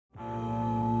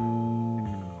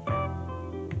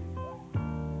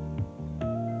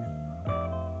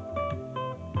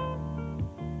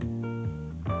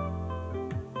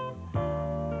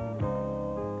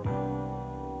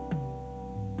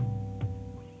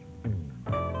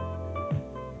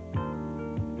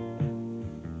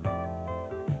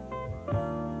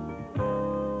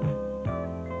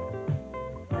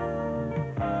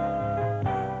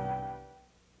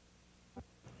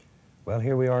Well,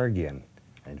 here we are again.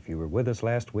 And if you were with us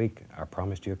last week, I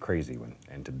promised you a crazy one,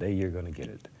 and today you're going to get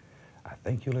it. I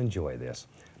think you'll enjoy this.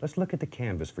 Let's look at the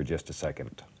canvas for just a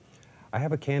second. I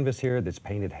have a canvas here that's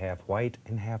painted half white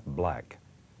and half black.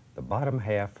 The bottom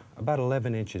half, about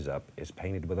 11 inches up, is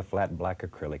painted with a flat black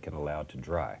acrylic and allowed to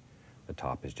dry. The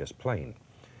top is just plain.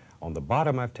 On the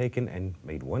bottom, I've taken and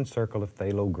made one circle of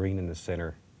phthalo green in the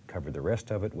center, covered the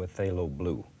rest of it with phthalo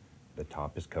blue. The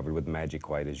top is covered with magic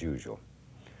white as usual.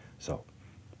 So,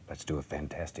 let's do a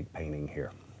fantastic painting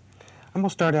here. I'm going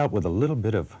to start out with a little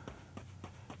bit of,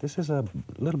 this is a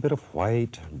little bit of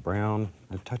white, brown,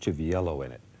 a touch of yellow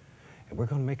in it. And we're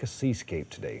going to make a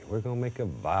seascape today. We're going to make a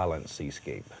violent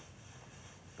seascape.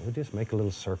 And we'll just make a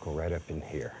little circle right up in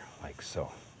here, like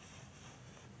so.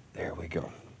 There we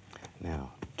go.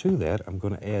 Now, to that, I'm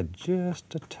going to add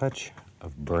just a touch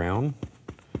of brown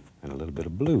and a little bit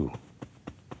of blue.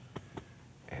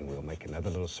 And we'll make another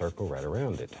little circle right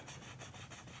around it.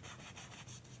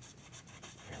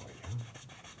 There we go.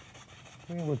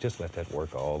 And we'll just let that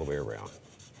work all the way around.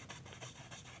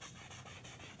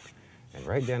 And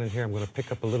right down in here, I'm going to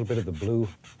pick up a little bit of the blue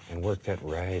and work that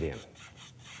right in.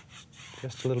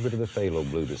 Just a little bit of the phthalo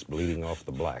blue that's bleeding off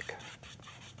the black.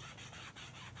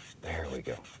 There we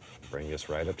go. Bring us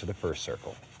right up to the first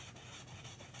circle.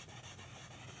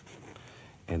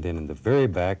 And then in the very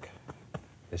back,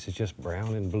 this is just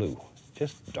brown and blue,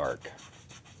 just dark.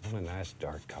 I want a nice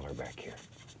dark color back here.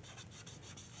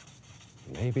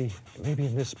 Maybe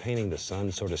in this painting, the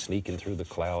sun's sort of sneaking through the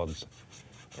clouds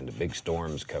and the big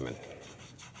storm's coming.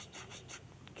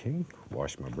 Okay,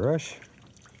 wash my brush.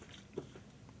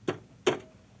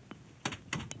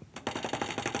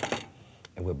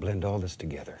 And we'll blend all this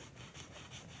together.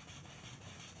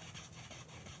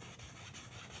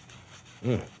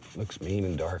 Looks mean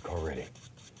and dark already.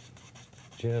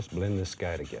 Just blend this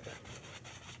sky together.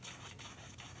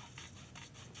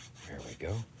 There we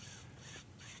go.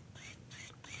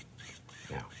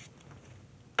 Now,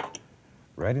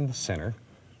 right in the center,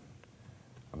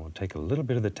 I'm going to take a little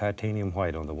bit of the titanium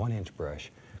white on the 1-inch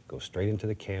brush, go straight into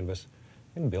the canvas,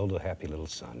 and build a happy little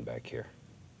sun back here.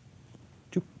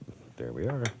 There we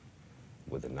are.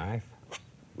 With a knife,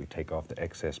 we take off the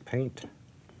excess paint,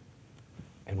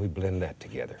 and we blend that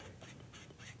together,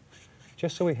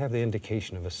 just so we have the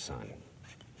indication of a sun.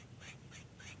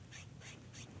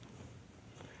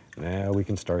 Now we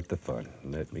can start the fun.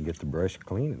 Let me get the brush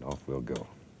clean and off we'll go.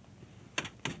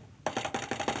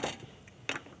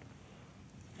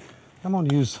 I'm going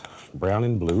to use brown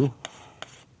and blue,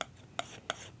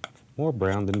 more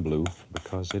brown than blue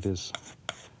because it is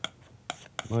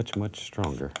much, much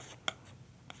stronger.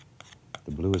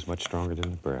 The blue is much stronger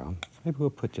than the brown. Maybe we'll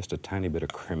put just a tiny bit of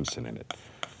crimson in it.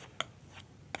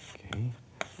 Okay,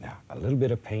 now a little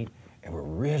bit of paint, and we're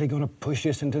really going to push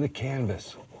this into the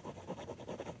canvas.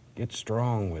 Get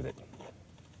strong with it.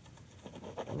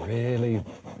 Really,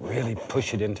 really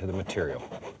push it into the material.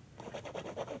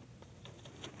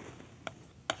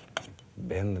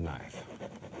 Bend the knife,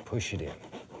 push it in.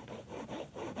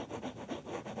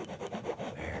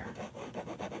 There.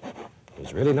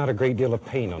 There's really not a great deal of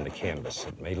paint on the canvas.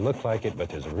 It may look like it, but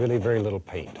there's really very little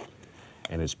paint.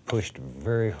 And it's pushed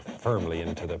very firmly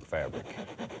into the fabric.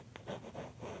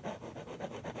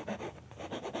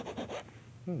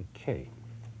 Okay.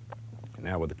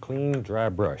 Now with a clean, dry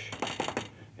brush,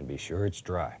 and be sure it's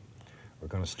dry, we're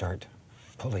going to start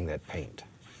pulling that paint.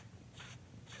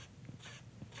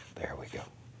 There we go.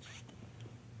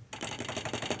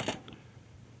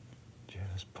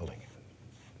 Just pulling it.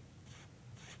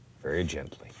 Very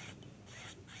gently.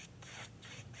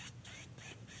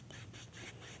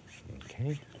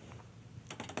 Okay.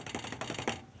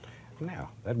 Now,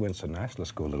 that went so nice,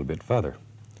 let's go a little bit further.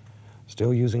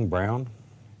 Still using brown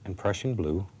and Prussian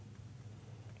blue,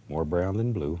 more brown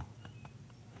than blue.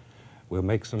 We'll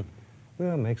make some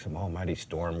almighty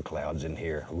storm clouds in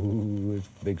here. Ooh, it's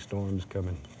big storms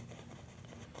coming.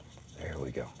 There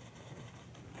we go.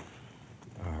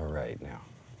 All right, now,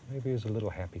 maybe there's a little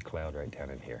happy cloud right down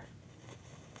in here.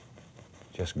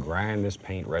 Just grind this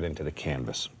paint right into the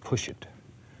canvas. Push it.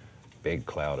 Big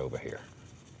cloud over here.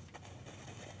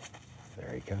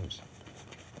 There he comes.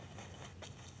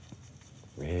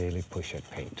 Really push that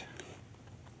paint.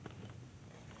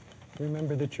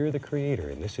 Remember that you're the creator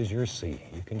and this is your sea.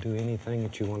 You can do anything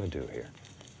that you want to do here.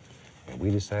 And we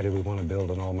decided we want to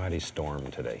build an almighty storm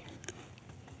today.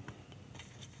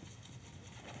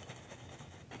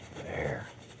 There.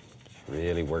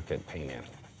 Really work that paint in.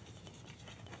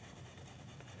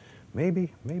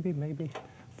 Maybe,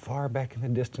 far back in the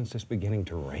distance, it's beginning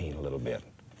to rain a little bit.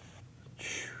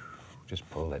 Just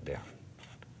pull that down.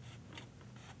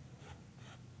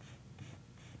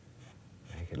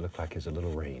 make it look like there's a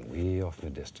little rain way off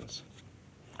in the distance.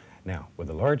 Now, with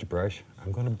a large brush,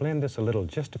 I'm going to blend this a little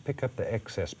just to pick up the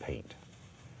excess paint.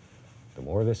 The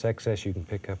more of this excess you can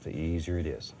pick up, the easier it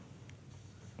is.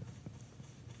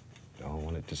 Don't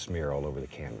want it to smear all over the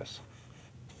canvas.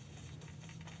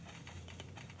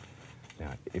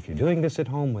 Now, if you're doing this at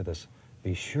home with us,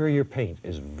 be sure your paint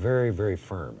is very, very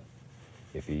firm.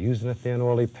 If you're using a thin,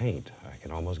 oily paint, I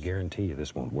can almost guarantee you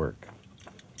this won't work.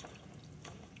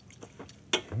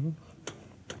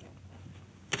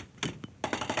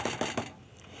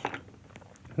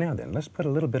 Now then, let's put a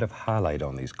little bit of highlight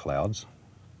on these clouds.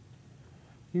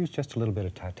 Use just a little bit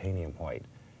of titanium white,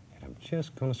 and I'm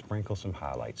just going to sprinkle some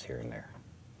highlights here and there.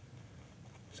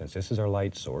 Since this is our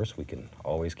light source, we can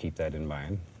always keep that in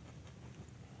mind.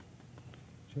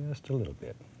 Just a little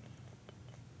bit.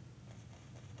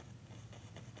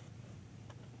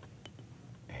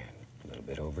 And a little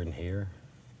bit over in here.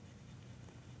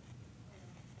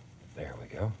 There we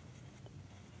go.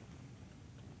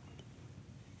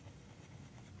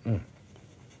 Okay,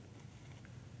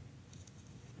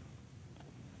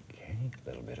 a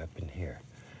little bit up in here.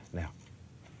 Now,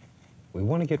 we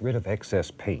want to get rid of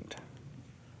excess paint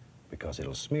because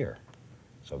it'll smear.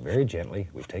 So very gently,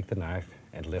 we take the knife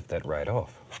and lift that right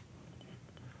off.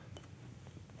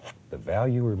 The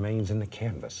value remains in the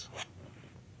canvas.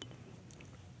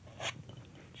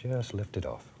 Just lift it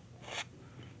off.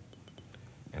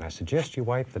 And I suggest you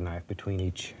wipe the knife between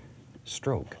each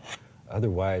stroke.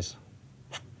 Otherwise,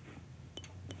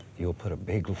 you'll put a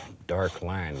big dark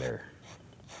line there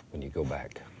when you go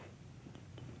back.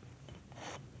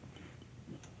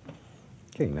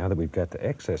 Okay, now that we've got the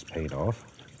excess paint off,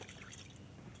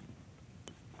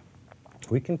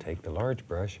 we can take the large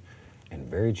brush and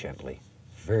very gently,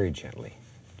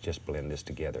 just blend this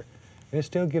together. And it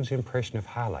still gives the impression of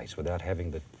highlights without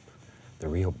having the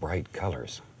real bright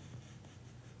colors,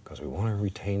 because we want to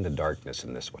retain the darkness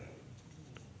in this one.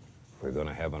 If we're going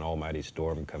to have an almighty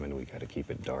storm coming, we got to keep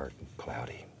it dark and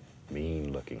cloudy,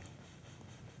 mean looking.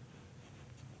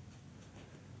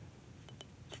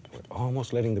 We're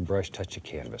almost letting the brush touch the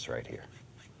canvas right here.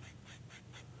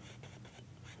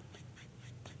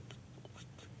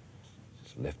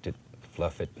 Just lift it,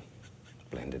 fluff it,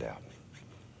 blend it out.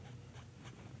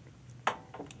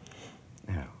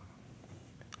 Now,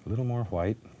 a little more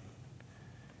white,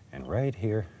 and right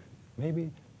here, maybe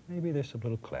there's some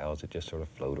little clouds that just sort of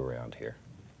float around here.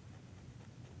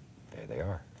 There they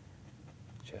are.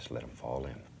 Just let them fall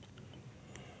in.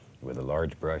 With a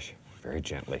large brush, very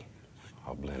gently,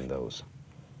 I'll blend those.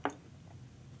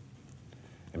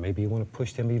 And maybe you want to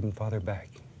push them even farther back.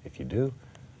 If you do,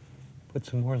 put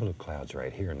some more little clouds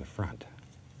right here in the front.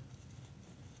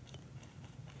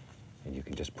 And you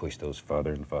can just push those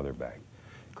farther and farther back.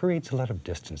 Creates a lot of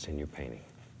distance in your painting.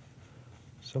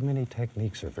 So many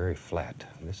techniques are very flat.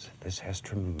 This has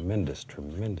tremendous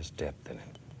depth in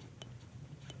it.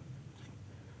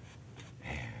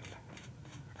 And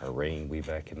our rain way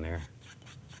back in there.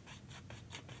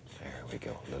 There we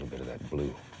go, a little bit of that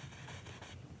blue.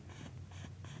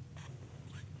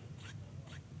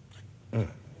 Okay,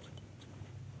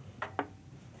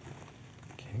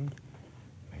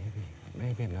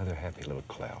 maybe another happy little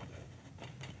cloud.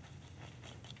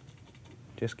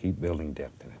 Just keep building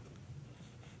depth in it.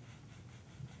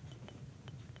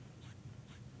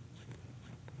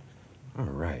 All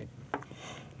right.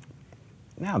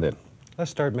 Now then,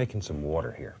 let's start making some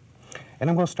water here. And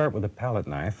I'm going to start with a palette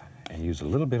knife and use a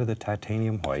little bit of the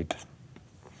titanium white,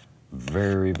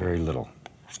 very little.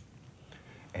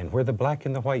 And where the black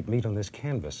and the white meet on this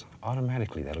canvas,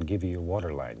 automatically that'll give you your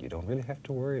water line. You don't really have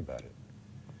to worry about it,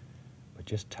 but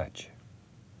just touch.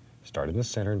 Start in the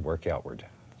center and work outward,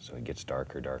 so it gets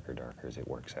darker as it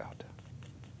works out.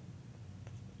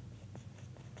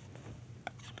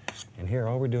 And here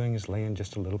all we're doing is laying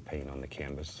just a little paint on the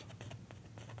canvas.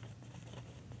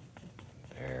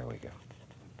 There we go.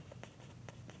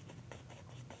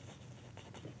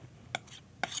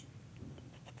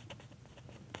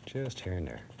 Just here and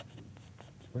there.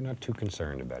 We're not too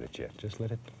concerned about it yet. Just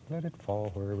let it fall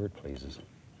wherever it pleases.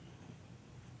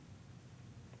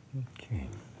 Okay.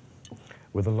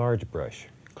 With a large brush,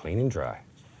 clean and dry,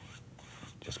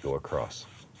 just go across.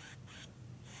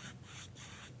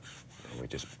 And we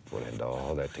just blend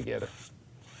all that together.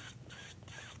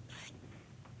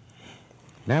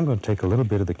 Now I'm going to take a little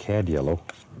bit of the cad yellow,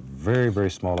 very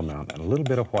small amount, and a little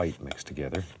bit of white mixed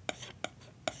together.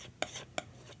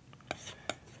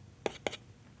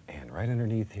 And right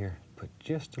underneath here, put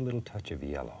just a little touch of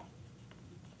yellow,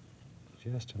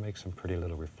 just to make some pretty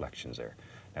little reflections there.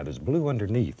 Now there's blue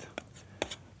underneath,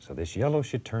 so this yellow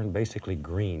should turn basically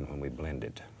green when we blend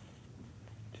it.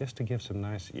 just to give some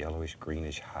nice yellowish,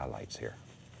 greenish highlights here.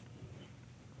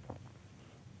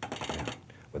 Now,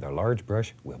 with our large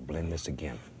brush, we'll blend this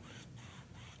again.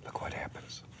 Look what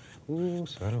happens. Ooh,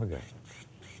 son of a gun.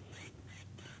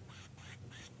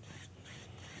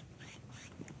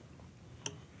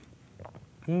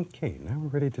 Okay, now we're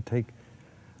ready to take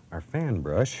our fan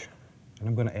brush, and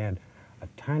I'm going to add a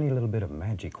tiny little bit of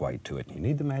magic white to it. You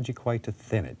need the magic white to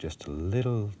thin it, just a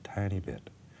little tiny bit.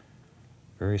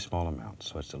 Very small amount,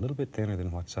 so it's a little bit thinner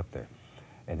than what's up there.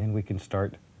 And then we can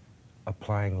start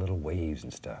applying little waves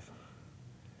and stuff.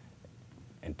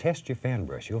 And test your fan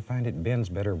brush. You'll find it bends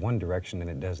better one direction than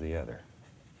it does the other.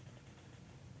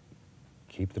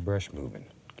 Keep the brush moving.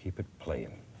 Keep it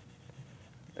playing.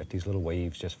 Let these little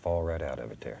waves just fall right out of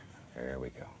it there. There we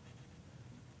go.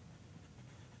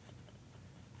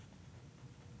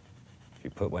 If you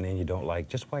put one in you don't like,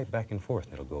 just wipe back and forth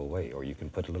and it'll go away. Or you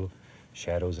can put a little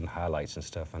shadows and highlights and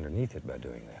stuff underneath it by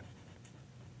doing that.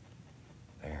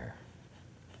 There.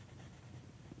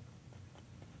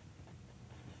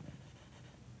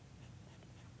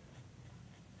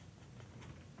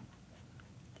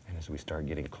 And as we start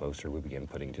getting closer, we begin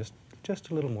putting just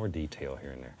a little more detail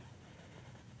here and there.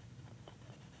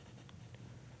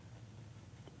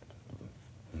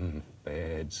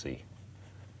 Bad sea.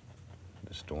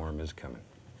 The storm is coming.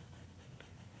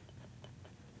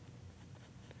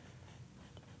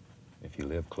 If you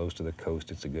live close to the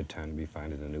coast, it's a good time to be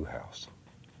finding a new house.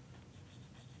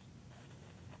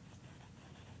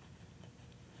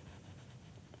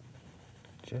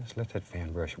 Just let that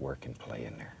fan brush work and play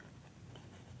in there.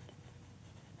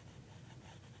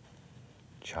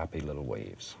 Choppy little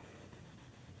waves.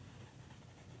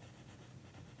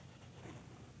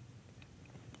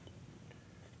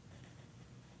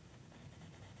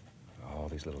 All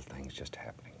these little things just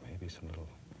happening. Maybe some little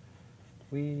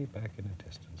way back in the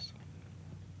distance.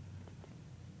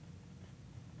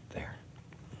 There.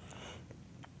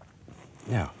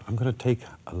 Now, I'm going to take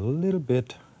a little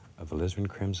bit of alizarin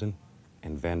crimson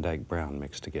and Van Dyke brown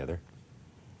mixed together.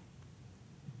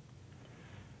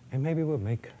 And maybe we'll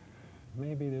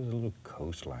maybe there's a little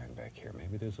coastline back here.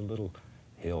 Maybe there's a little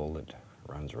hill that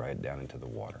runs right down into the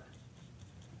water.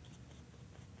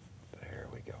 There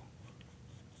we go.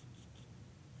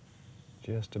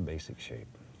 Just a basic shape.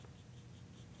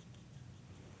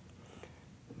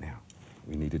 Now,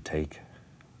 we need to take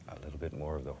a little bit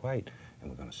more of the white, and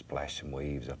we're going to splash some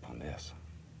waves up on this.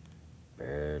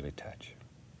 Barely touch.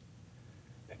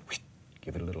 Then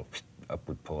give it a little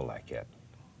upward pull like that.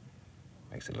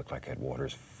 Makes it look like that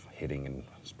water's hitting and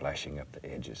splashing up the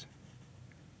edges.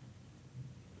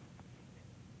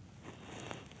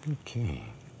 Okay,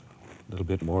 a little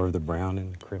bit more of the brown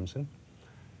and the crimson.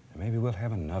 And maybe we'll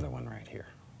have another one right here.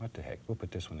 What the heck? We'll put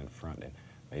this one in front, and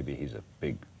maybe he's a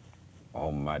big,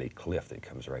 almighty cliff that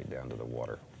comes right down to the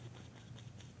water.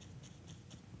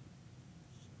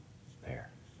 There.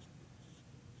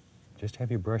 Just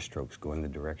have your brush strokes go in the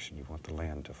direction you want the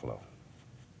land to flow.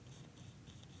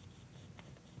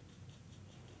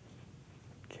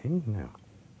 Okay, now,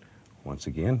 once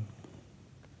again,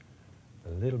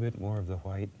 a little bit more of the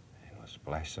white, and we'll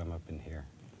splash some up in here.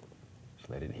 Just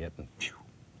let it hit and phew.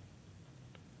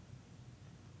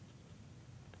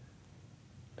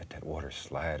 Let that water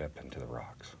slide up into the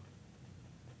rocks.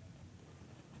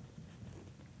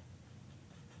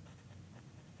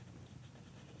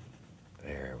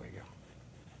 There we go.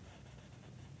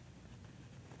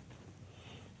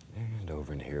 And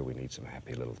over in here we need some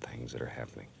happy little things that are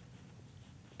happening.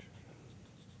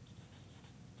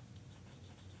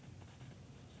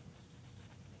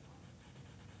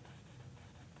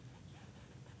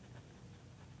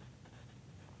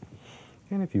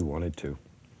 And if you wanted to,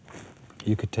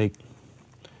 you could take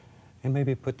and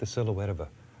maybe put the silhouette of a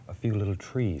few little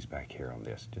trees back here on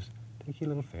this. Just take your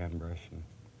little fan brush and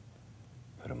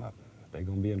put them up. They're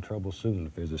going to be in trouble soon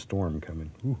if there's a storm coming.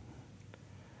 Ooh.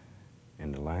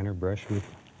 And the liner brush with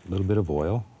a little bit of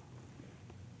oil.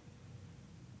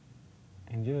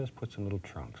 And just put some little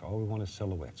trunks. All we want is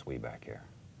silhouettes way back here.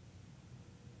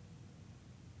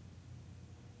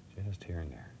 Just here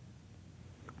and there.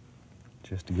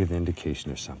 Just to give the indication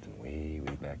of something way,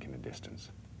 way back in the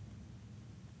distance.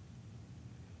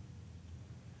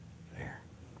 There.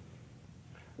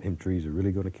 Them trees are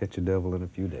really going to catch a devil in a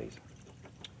few days.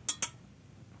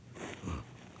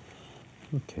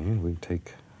 Okay, and we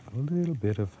take a little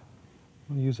bit of,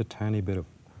 I'm going to use a tiny bit of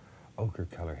ochre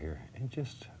color here, and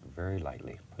just very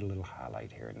lightly put a little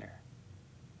highlight here and there.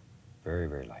 Very,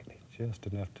 very lightly. Just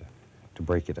enough to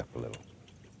break it up a little.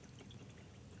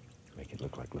 Make it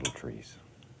look like little trees.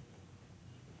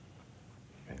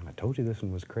 And I told you this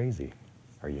one was crazy.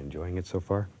 Are you enjoying it so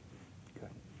far? Good.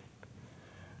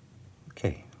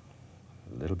 Okay,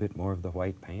 a little bit more of the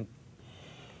white paint.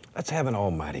 Let's have an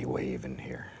almighty wave in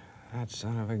here. That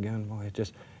son of a gun, boy,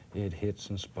 it hits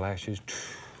and splashes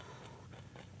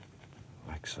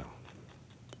like so.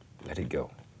 Let it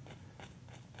go.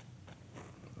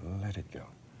 Let it go.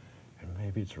 And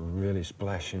maybe it's really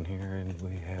splashing here and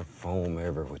we have foam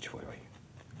every which way.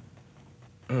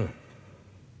 A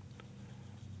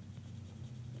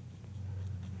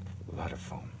lot of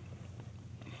foam.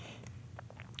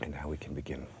 And now we can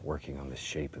begin working on the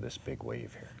shape of this big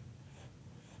wave here.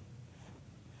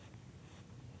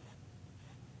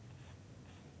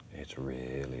 It's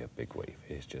really a big wave.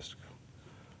 It's just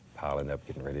piling up,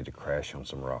 getting ready to crash on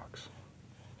some rocks.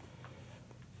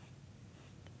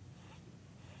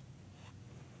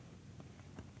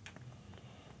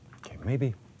 Okay,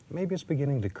 maybe it's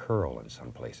beginning to curl in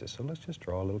some places, so let's just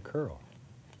draw a little curl.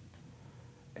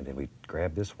 And then we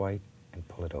grab this white and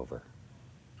pull it over,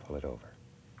 pull it over,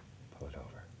 pull it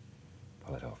over,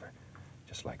 pull it over,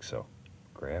 just like so.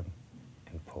 Grab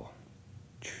and pull.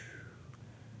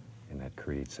 And that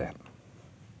creates that.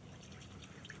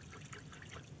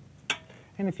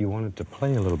 And if you wanted to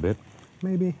play a little bit,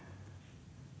 maybe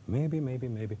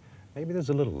there's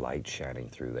a little light shining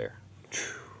through there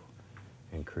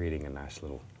and creating a nice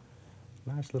little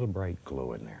bright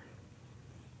glow in there.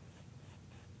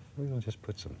 We'll just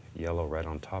put some yellow right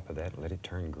on top of that and let it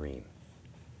turn green.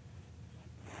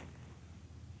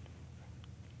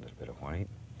 A little bit of white,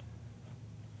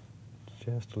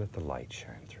 just to let the light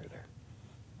shine through there.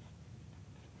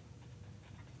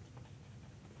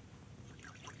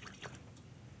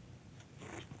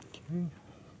 Okay,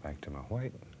 back to my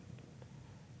white.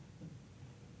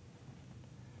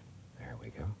 There we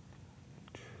go.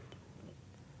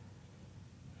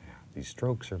 Yeah, these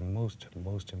strokes are most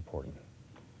important.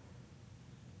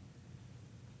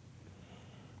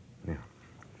 Now,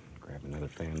 grab another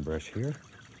fan brush here.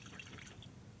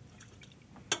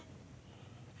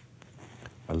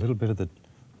 A little bit of the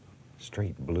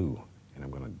straight blue, and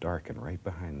I'm going to darken right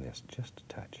behind this, just a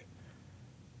touch.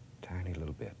 Tiny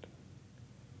little bit.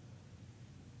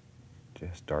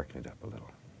 Just darken it up a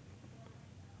little.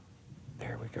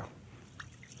 There we go.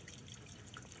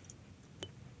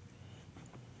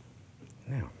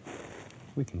 Now,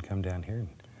 we can come down here and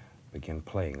begin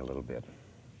playing a little bit.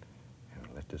 And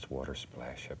let this water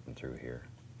splash up and through here.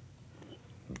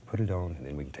 And put it on, and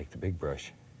then we can take the big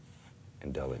brush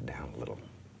and dull it down a little.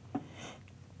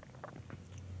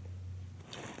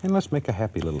 And let's make a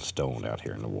happy little stone out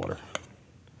here in the water.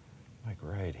 Like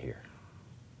right here.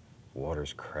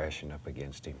 Water's crashing up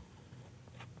against him.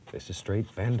 This is straight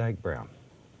Van Dyke brown.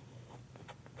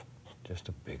 Just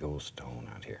a big old stone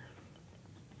out here.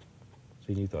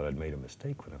 See, you thought I'd made a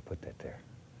mistake when I put that there.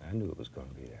 I knew it was going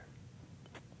to be there.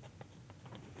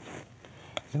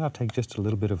 Then I'll take just a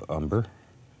little bit of umber,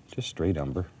 just straight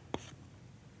umber,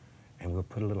 and we'll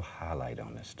put a little highlight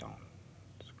on this stone.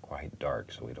 It's quite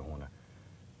dark, so we don't want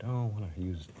to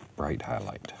use bright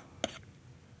highlight.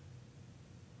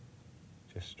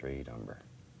 Just straight umber.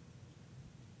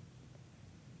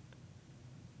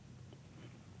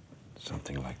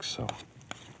 Something like so.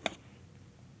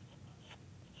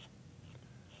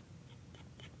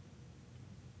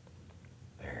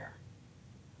 There.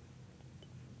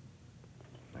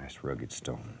 Nice rugged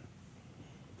stone.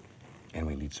 And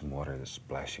we need some water that's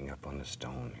splashing up on the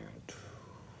stone here.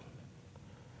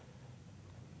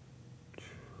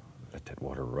 Let that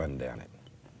water run down it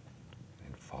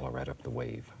and follow right up the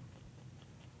wave.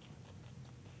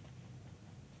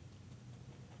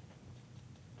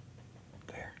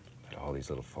 There. Let all these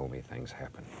little foamy things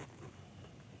happen.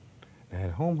 Now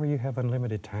at home where you have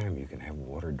unlimited time, you can have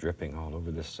water dripping all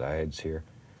over the sides here.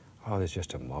 Oh, there's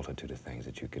just a multitude of things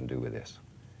that you can do with this.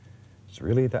 It's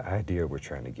really the idea we're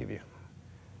trying to give you.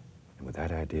 And with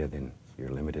that idea, then you're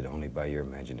limited only by your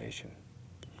imagination.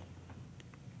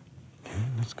 Okay,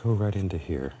 let's go right into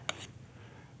here.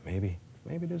 Maybe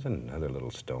there's another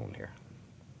little stone here.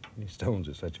 These stones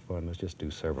are such fun. Let's just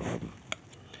do several of them.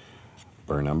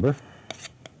 Burn umber.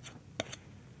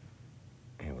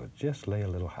 And we'll just lay a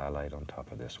little highlight on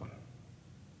top of this one.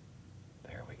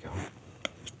 There we go.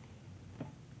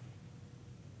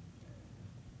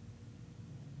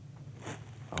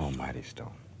 Almighty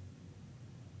stone.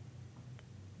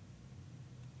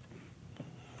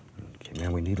 Okay,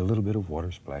 now we need a little bit of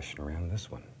water splashing around this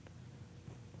one.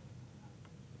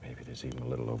 Maybe there's even a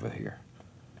little over here.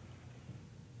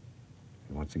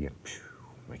 And once again,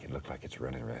 make it look like it's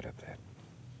running right up that.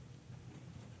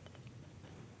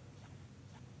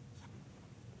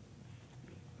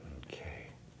 Okay.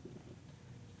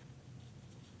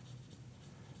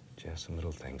 Just some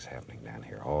little things happening down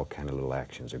here. All kind of little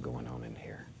actions are going on in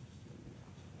here.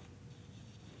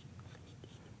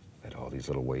 these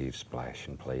little waves splash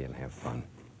and play and have fun.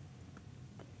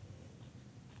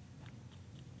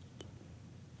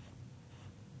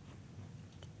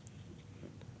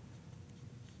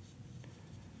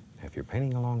 If you're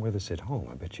painting along with us at home,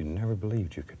 I bet you never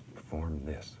believed you could perform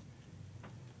this.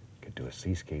 You could do a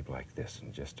seascape like this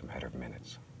in just a matter of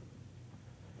minutes.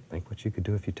 Think what you could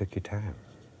do if you took your time.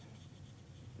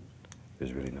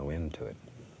 There's really no end to it.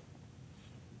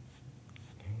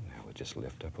 Okay, now we'll just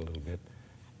lift up a little bit,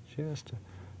 just to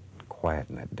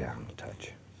quieten that down a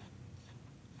touch.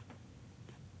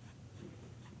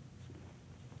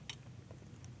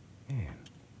 And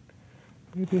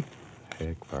maybe,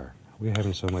 heck fire. We're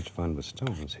having so much fun with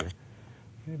stones here.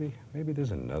 Maybe there's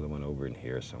another one over in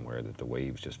here somewhere that the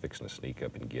wave's just fixing to sneak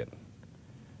up and get.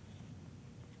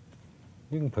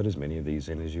 You can put as many of these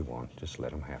in as you want. Just let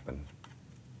them happen.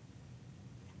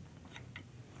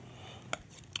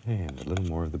 And a little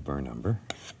more of the burn umber.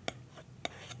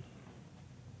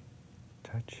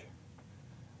 Touch.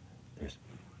 There's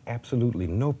absolutely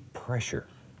no pressure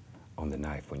on the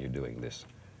knife when you're doing this.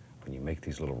 When you make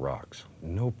these little rocks,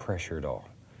 no pressure at all.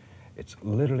 It's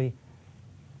literally,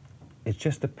 it's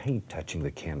just the paint touching the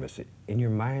canvas. In your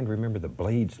mind, remember the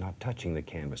blade's not touching the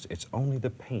canvas. It's only the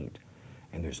paint,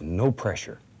 and there's no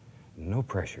pressure. No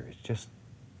pressure. It's just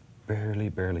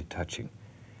barely touching.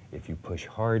 If you push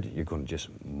hard, you're going to just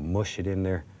mush it in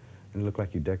there and look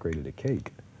like you decorated a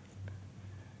cake.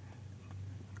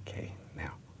 Okay,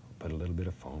 now put a little bit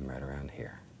of foam right around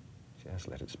here. Just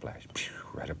let it splash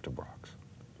right up the rocks.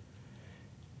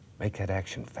 Make that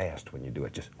action fast when you do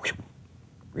it, just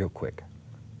real quick.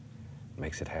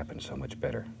 Makes it happen so much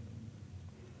better.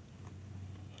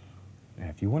 Now,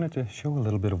 if you wanted to show a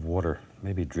little bit of water,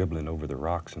 maybe dribbling over the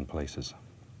rocks in places,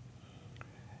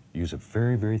 use a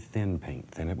very thin paint.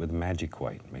 Thin it with magic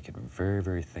white. Make it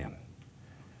very thin.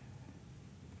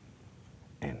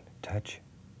 And touch,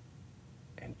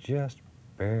 and just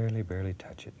barely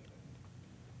touch it.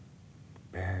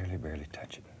 Barely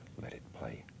touch it. Let it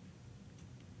play.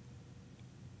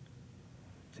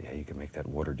 See how you can make that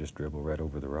water just dribble right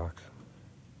over the rocks?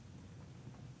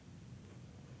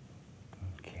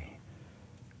 Okay.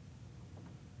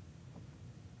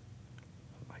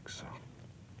 Like so.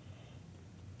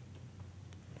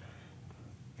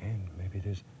 And maybe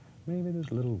there's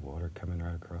a little water coming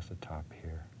right across the top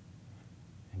here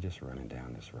and just running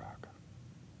down this rock.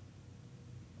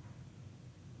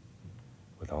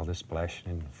 With all this splashing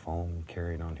and foam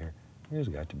carrying on here, there's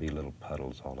got to be little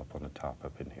puddles all up on the top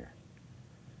up in here.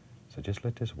 So just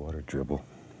let this water dribble.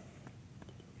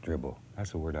 Dribble.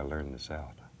 That's the word I learned in the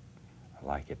South. I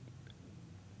like it.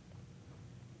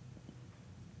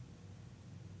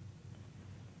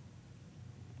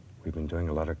 We've been doing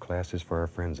a lot of classes for our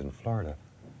friends in Florida,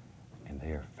 and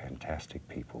they are fantastic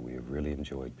people. We have really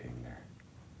enjoyed being there.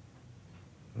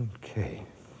 Okay.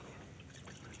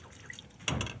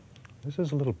 This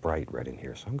is a little bright right in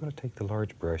here, so I'm going to take the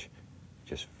large brush,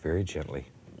 just very gently,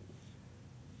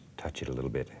 touch it a little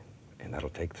bit, and that'll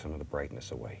take some of the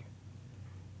brightness away.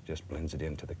 Just blends it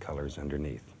into the colors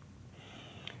underneath.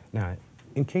 Now,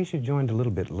 in case you joined a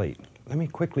little bit late, let me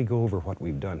quickly go over what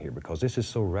we've done here, because this is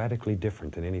so radically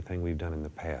different than anything we've done in the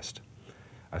past.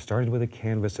 I started with a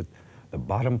canvas that the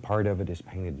bottom part of it is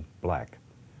painted black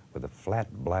with a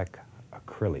flat black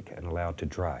acrylic and allowed to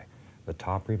dry. The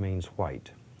top remains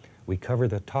white. We cover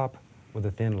the top with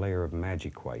a thin layer of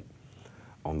magic white.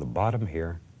 On the bottom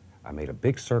here, I made a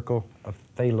big circle of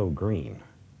phthalo green,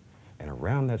 and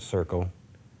around that circle,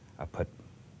 I put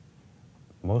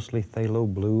mostly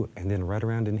phthalo blue, and then right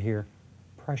around in here,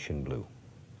 Prussian blue.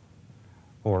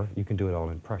 Or you can do it all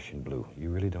in Prussian blue. You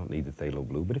really don't need the phthalo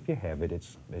blue, but if you have it,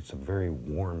 it's a very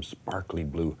warm, sparkly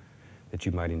blue that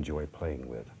you might enjoy playing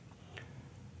with.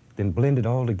 Then blend it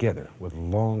all together with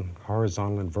long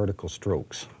horizontal and vertical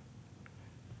strokes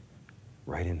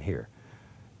right in here.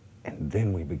 And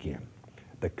then we begin.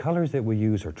 The colors that we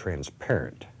use are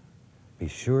transparent. Be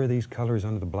sure these colors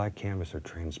under the black canvas are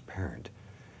transparent.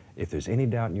 If there's any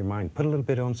doubt in your mind, put a little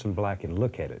bit on some black and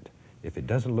look at it. If it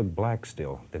doesn't look black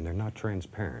still, then they're not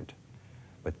transparent.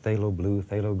 But phthalo blue,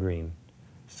 phthalo green,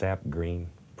 sap green,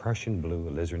 Prussian blue,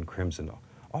 alizarin crimson,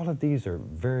 all of these are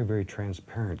very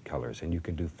transparent colors, and you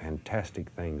can do fantastic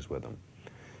things with them.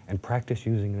 And practice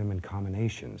using them in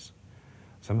combinations.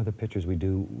 Some of the pictures we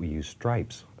do, we use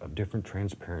stripes of different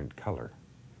transparent color.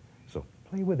 So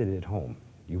play with it at home.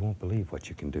 You won't believe what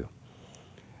you can do.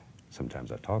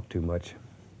 Sometimes I talk too much,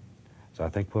 so I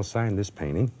think we'll sign this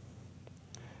painting.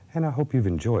 And I hope you've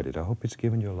enjoyed it. I hope it's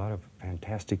given you a lot of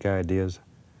fantastic ideas.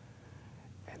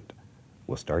 And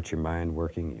will start your mind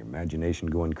working, your imagination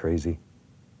going crazy.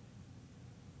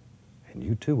 and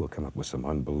you too will come up with some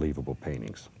unbelievable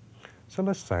paintings. So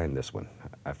let's sign this one.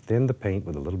 I've thinned the paint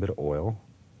with a little bit of oil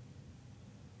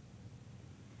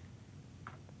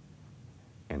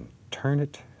and turn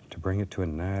it to bring it to a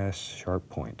nice sharp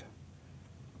point.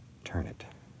 Turn it.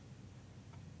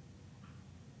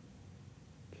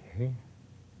 Okay.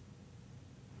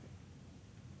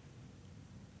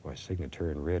 My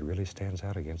signature in red really stands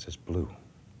out against this blue.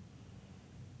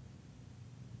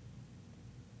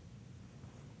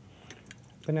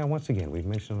 But now, once again, we've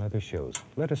mentioned on other shows,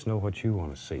 let us know what you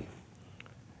want to see.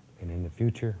 And in the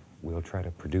future, we'll try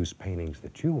to produce paintings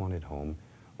that you want at home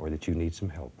or that you need some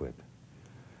help with.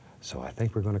 So I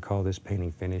think we're going to call this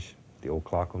painting finished. The old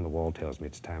clock on the wall tells me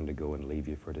it's time to go and leave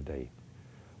you for today.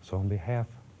 So on behalf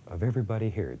of everybody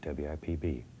here at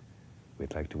WIPB,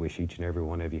 we'd like to wish each and every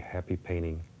one of you happy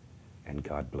painting and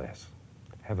God bless.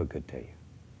 Have a good day.